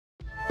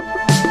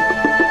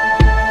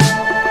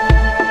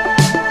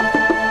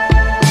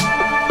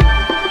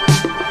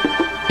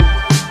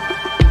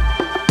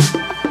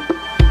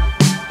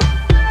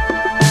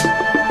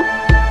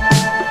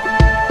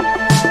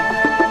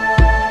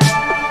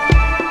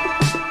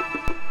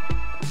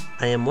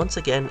I am once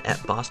again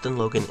at Boston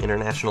Logan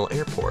International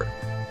Airport,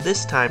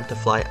 this time to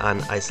fly on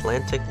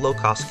Icelandic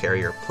low-cost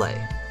carrier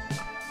Play.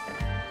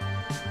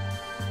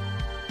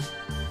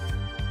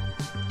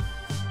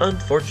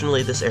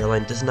 Unfortunately, this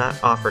airline does not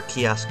offer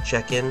kiosk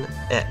check-in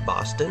at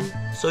Boston,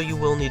 so you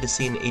will need to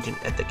see an agent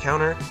at the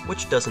counter,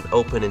 which doesn't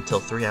open until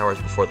 3 hours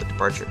before the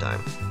departure time.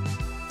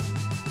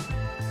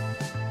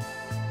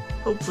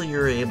 Hopefully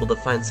you're able to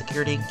find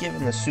security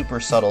given the super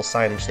subtle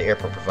signage the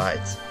airport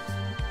provides.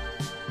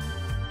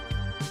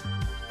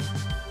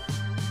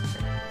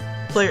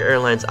 Player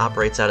Airlines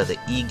operates out of the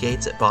E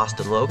gates at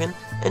Boston Logan,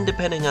 and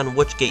depending on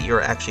which gate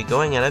you're actually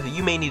going out of,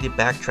 you may need to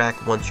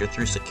backtrack once you're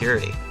through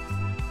security.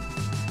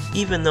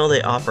 Even though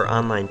they offer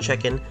online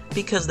check-in,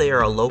 because they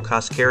are a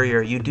low-cost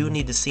carrier, you do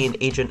need to see an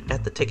agent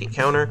at the ticket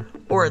counter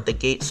or at the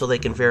gate so they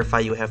can verify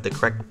you have the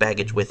correct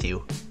baggage with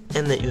you,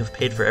 and that you have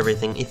paid for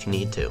everything if you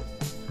need to.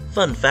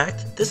 Fun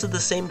fact, this is the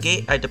same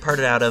gate I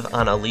departed out of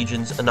on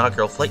Allegiant's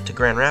inaugural flight to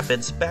Grand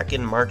Rapids back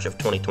in March of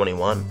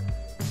 2021.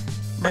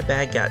 My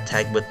bag got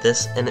tagged with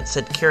this and it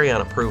said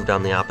carry-on approved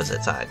on the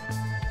opposite side.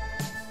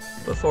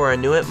 Before I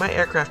knew it, my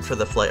aircraft for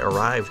the flight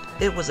arrived.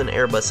 It was an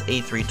Airbus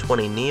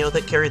A320neo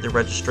that carried the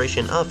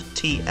registration of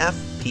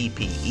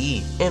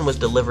TFPPE and was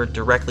delivered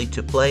directly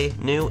to Play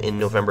new in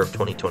November of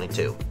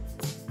 2022.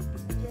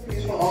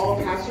 For all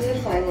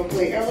passengers flying on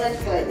Play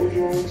Airlines flight will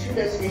be only 2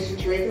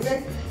 destinations to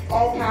Reykjavík.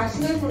 All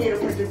passengers will need a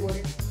printed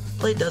boarding.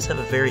 Play does have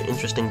a very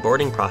interesting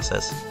boarding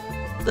process.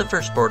 The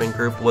first boarding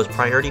group was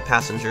priority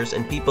passengers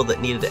and people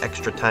that needed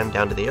extra time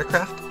down to the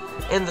aircraft,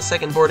 and the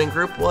second boarding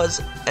group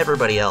was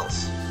everybody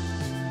else.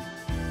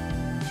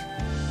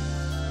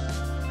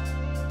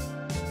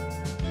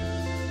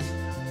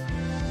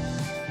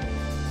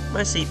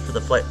 My seat for the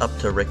flight up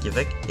to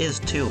Reykjavík is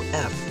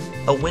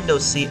 2F, a window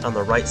seat on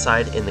the right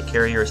side in the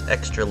carrier's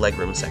extra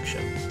legroom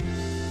section.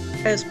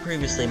 As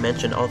previously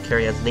mentioned, all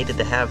carry-ons needed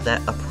to have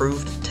that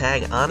approved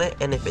tag on it,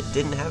 and if it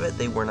didn't have it,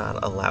 they were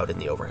not allowed in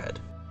the overhead.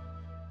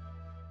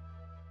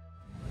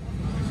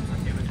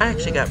 I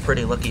actually got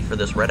pretty lucky for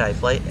this red-eye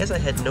flight, as I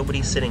had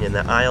nobody sitting in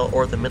the aisle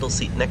or the middle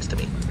seat next to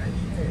me.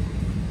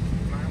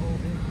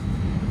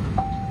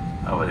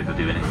 A very good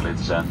evening,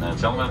 ladies and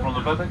gentlemen from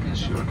the flight deck.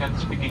 Is your captain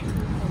speaking.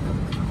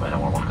 Very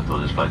warm welcome to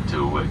this flight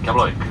to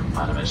Keflavík.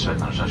 My name is Sveinn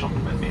Sesson.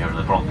 With me here in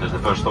the front is the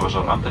first officer,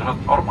 Andri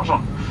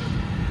Ármannsson.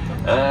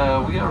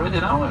 We are ready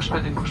now,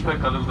 expect a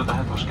little bit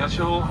ahead of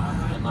schedule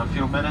in a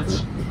few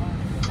minutes.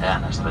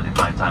 And estimated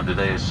flight time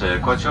today is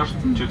quite short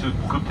due to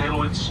good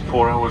tailwinds,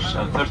 4 hours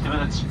and 30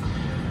 minutes.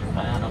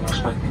 And I'm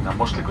expecting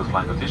mostly good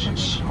flight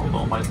conditions,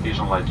 although might be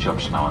some light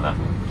jumps now and then.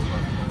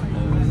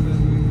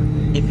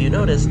 If you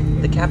noticed,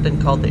 the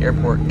captain called the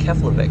airport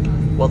Keflavík,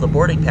 while the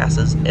boarding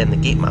passes and the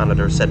gate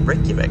monitor said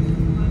Reykjavík.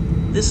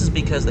 This is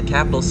because the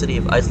capital city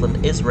of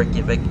Iceland is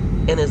Reykjavík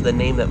and is the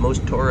name that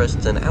most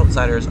tourists and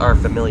outsiders are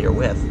familiar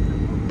with.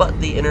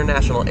 But the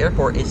international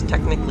airport is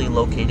technically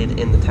located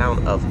in the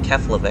town of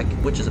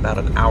Keflavík, which is about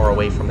an hour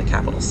away from the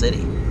capital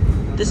city.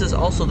 This is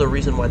also the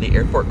reason why the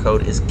airport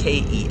code is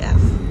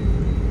KEF.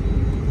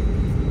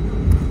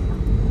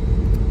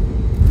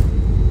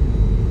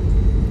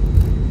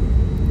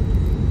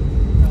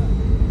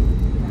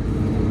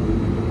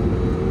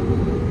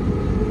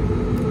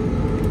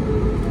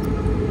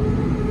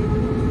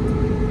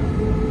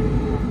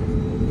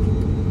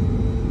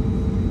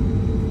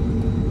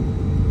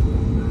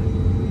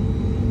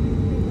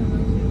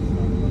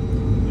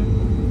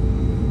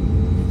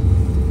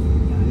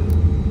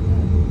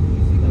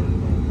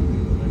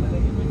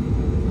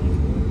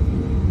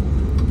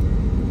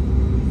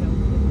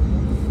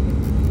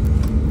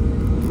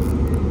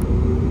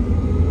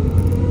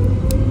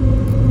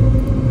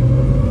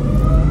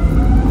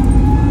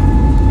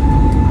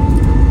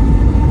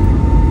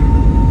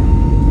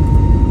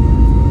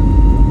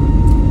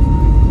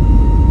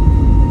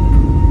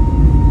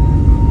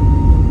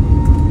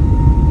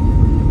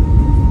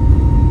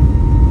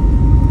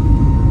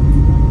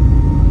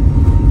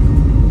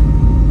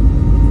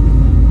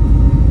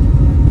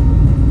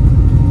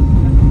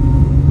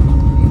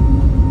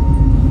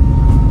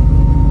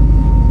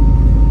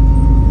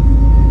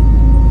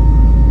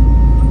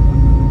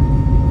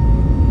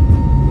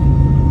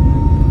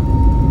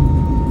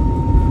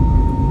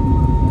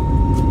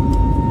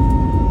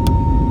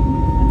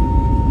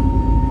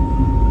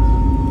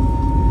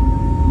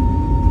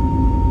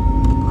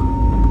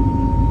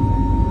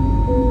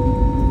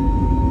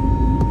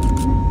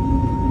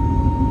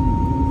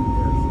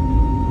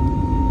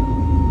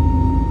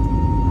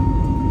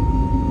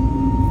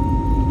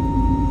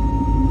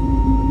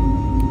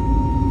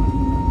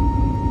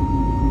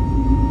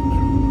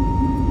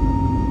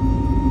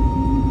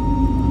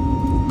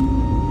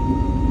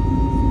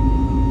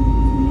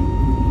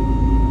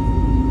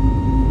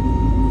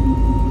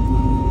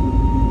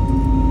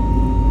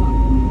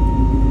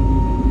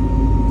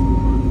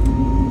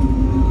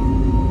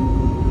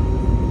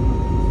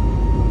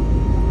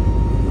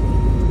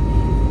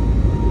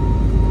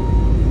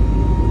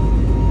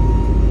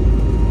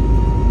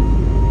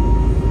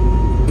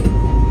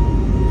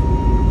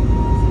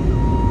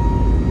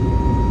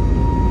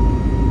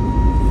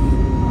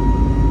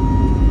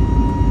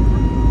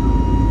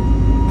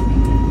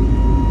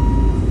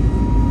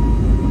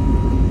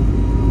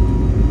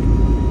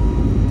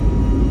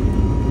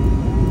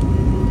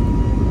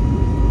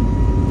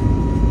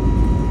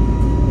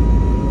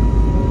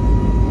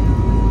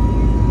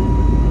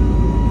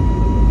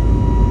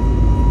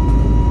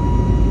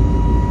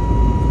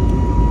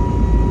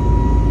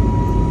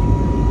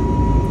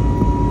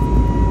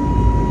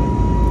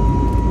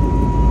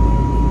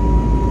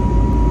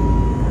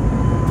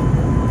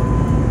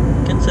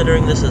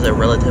 Considering this is a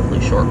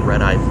relatively short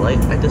red-eye flight,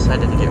 I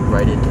decided to get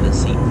right into the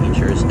seat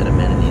features and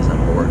amenities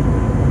on board.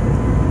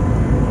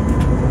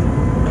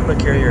 On the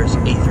carrier's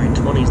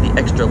A320s, the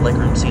extra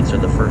legroom seats are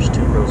the first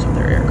 2 rows of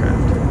their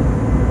aircraft.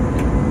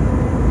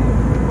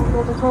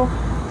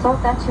 So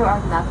that you are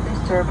not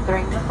disturbed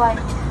during the flight,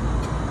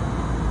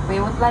 we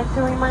would like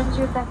to remind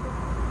you that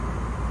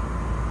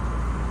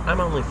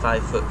I'm only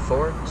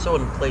 5'4", so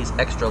in Play's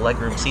extra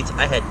legroom seats,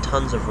 I had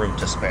tons of room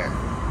to spare.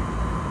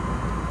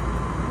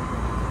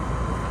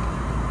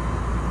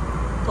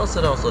 Plus,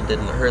 it also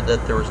didn't hurt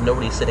that there was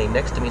nobody sitting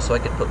next to me, so I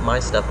could put my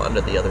stuff under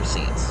the other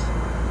seats.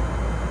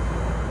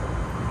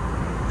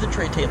 The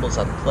tray tables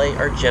on Play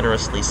are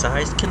generously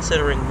sized,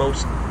 considering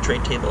most tray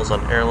tables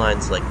on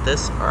airlines like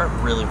this are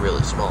really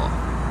small.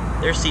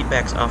 Their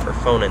seatbacks offer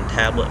phone and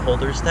tablet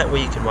holders, that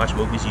way you can watch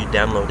movies you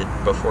downloaded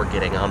before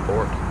getting on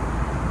board.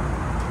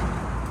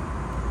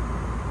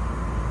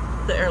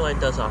 The airline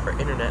does offer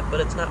internet,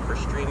 but it's not for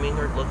streaming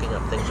or looking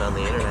up things on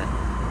the internet.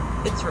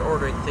 It's for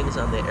ordering things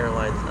on the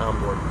airline's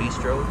onboard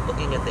bistro,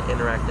 looking at the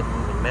interactive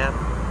moving map,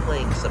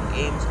 playing some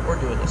games, or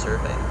doing a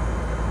survey.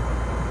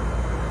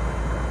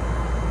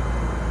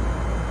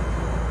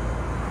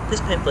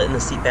 This pamphlet in the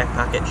seat back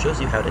pocket shows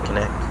you how to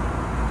connect.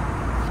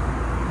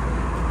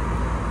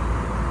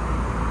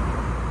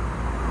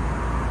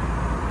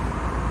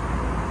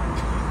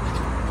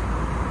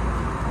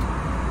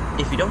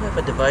 If you don't have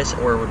a device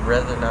or would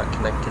rather not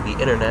connect to the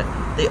internet,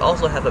 they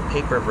also have a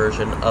paper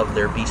version of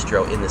their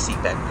bistro in the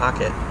seat back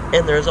pocket,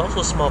 and there is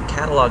also a small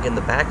catalog in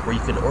the back where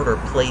you can order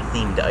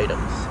play-themed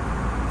items.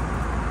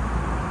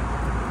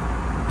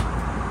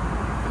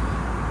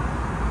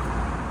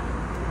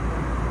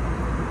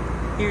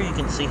 Here you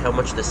can see how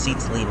much the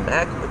seats lean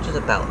back, which is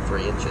about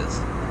 3 inches.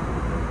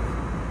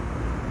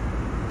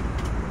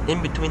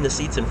 In between the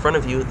seats in front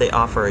of you, they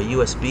offer a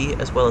USB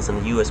as well as a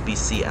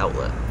USB-C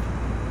outlet.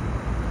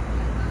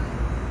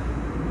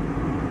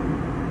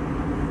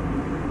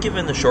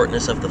 Given the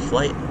shortness of the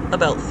flight,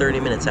 about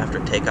 30 minutes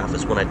after takeoff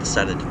is when I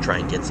decided to try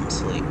and get some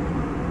sleep.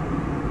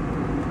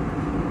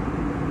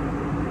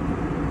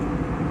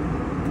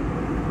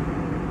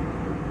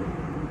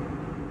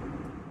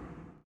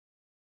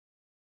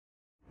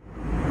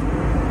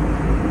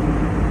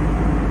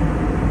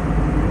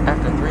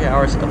 After 3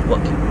 hours of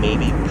what could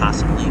maybe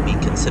possibly be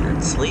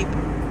considered sleep,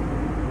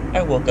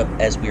 I woke up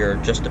as we were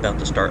just about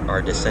to start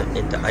our descent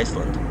into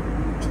Iceland.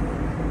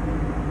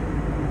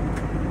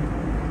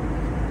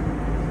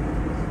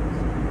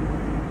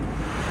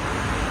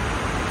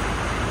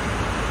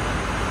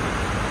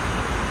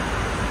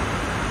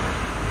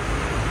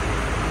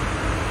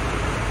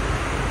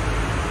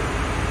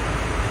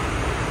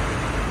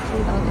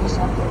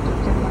 to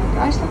Keflavík,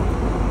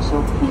 Iceland,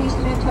 so please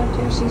return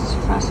to your seats,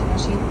 fasten your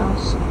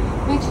seatbelts,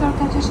 make sure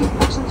that your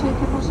seatbacks and tray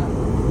tables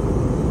are.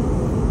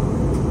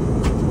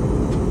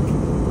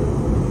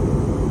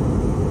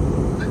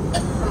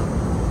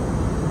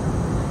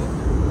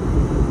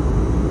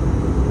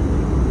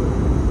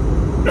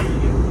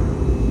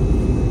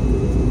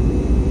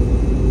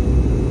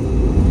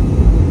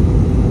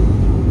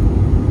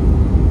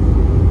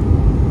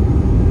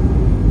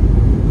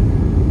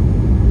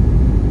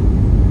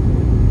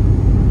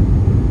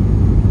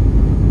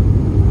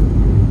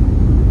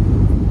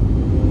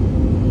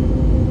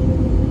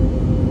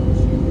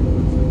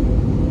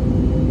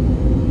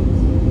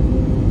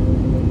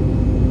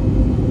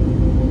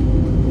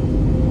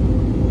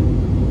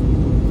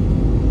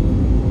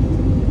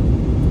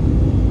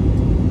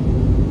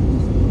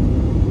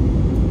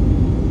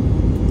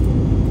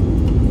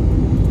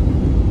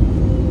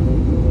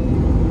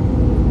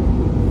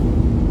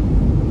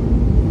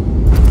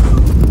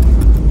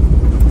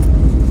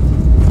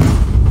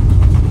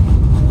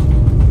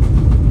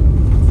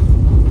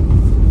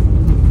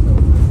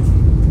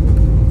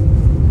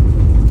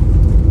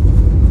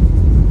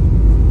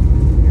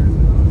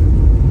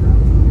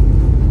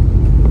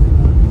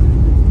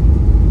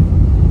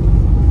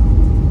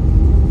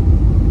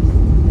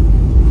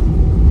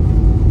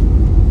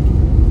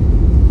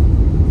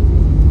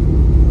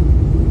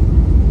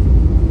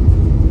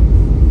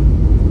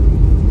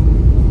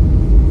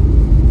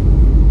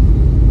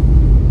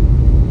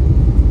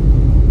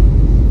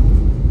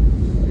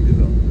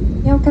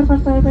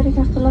 Farþegar verið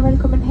hjartanlega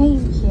velkomin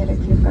heim. Hér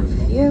klukkan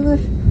 4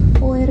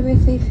 og erum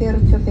við því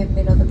 45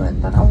 mínútum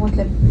undan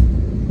áætlun.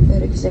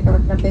 Öryggisleika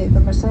vegna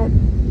beðum að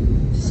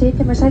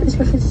sitja með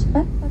sætisbeltið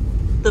spennt.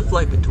 The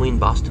flight between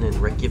Boston and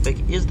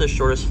Reykjavík is the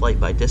shortest flight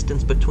by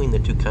distance between the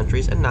two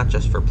countries, and not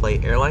just for Play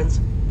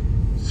Airlines.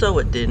 So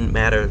it didn't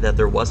matter that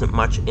there wasn't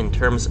much in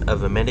terms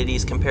of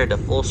amenities compared to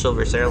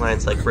full-service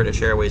airlines like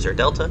British Airways or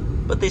Delta,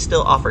 but they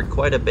still offered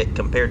quite a bit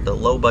compared to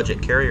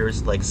low-budget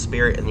carriers like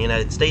Spirit in the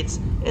United States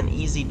and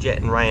EasyJet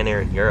and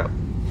Ryanair in Europe.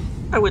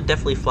 I would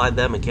definitely fly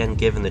them again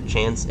given the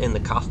chance and the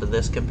cost of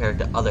this compared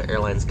to other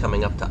airlines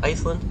coming up to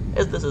Iceland,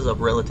 as this is a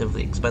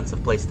relatively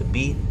expensive place to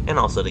be and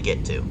also to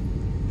get to.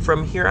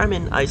 From here I'm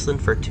in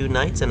Iceland for 2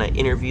 nights and I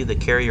interview the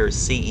carrier's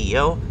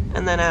CEO,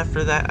 and then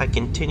after that I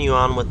continue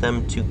on with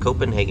them to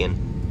Copenhagen.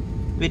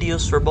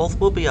 Videos for both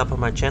will be up on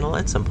my channel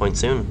at some point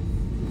soon.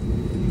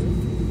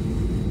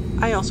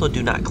 I also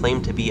do not claim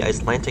to be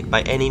Icelandic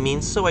by any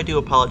means, so I do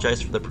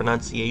apologize for the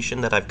pronunciation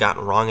that I've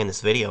gotten wrong in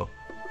this video.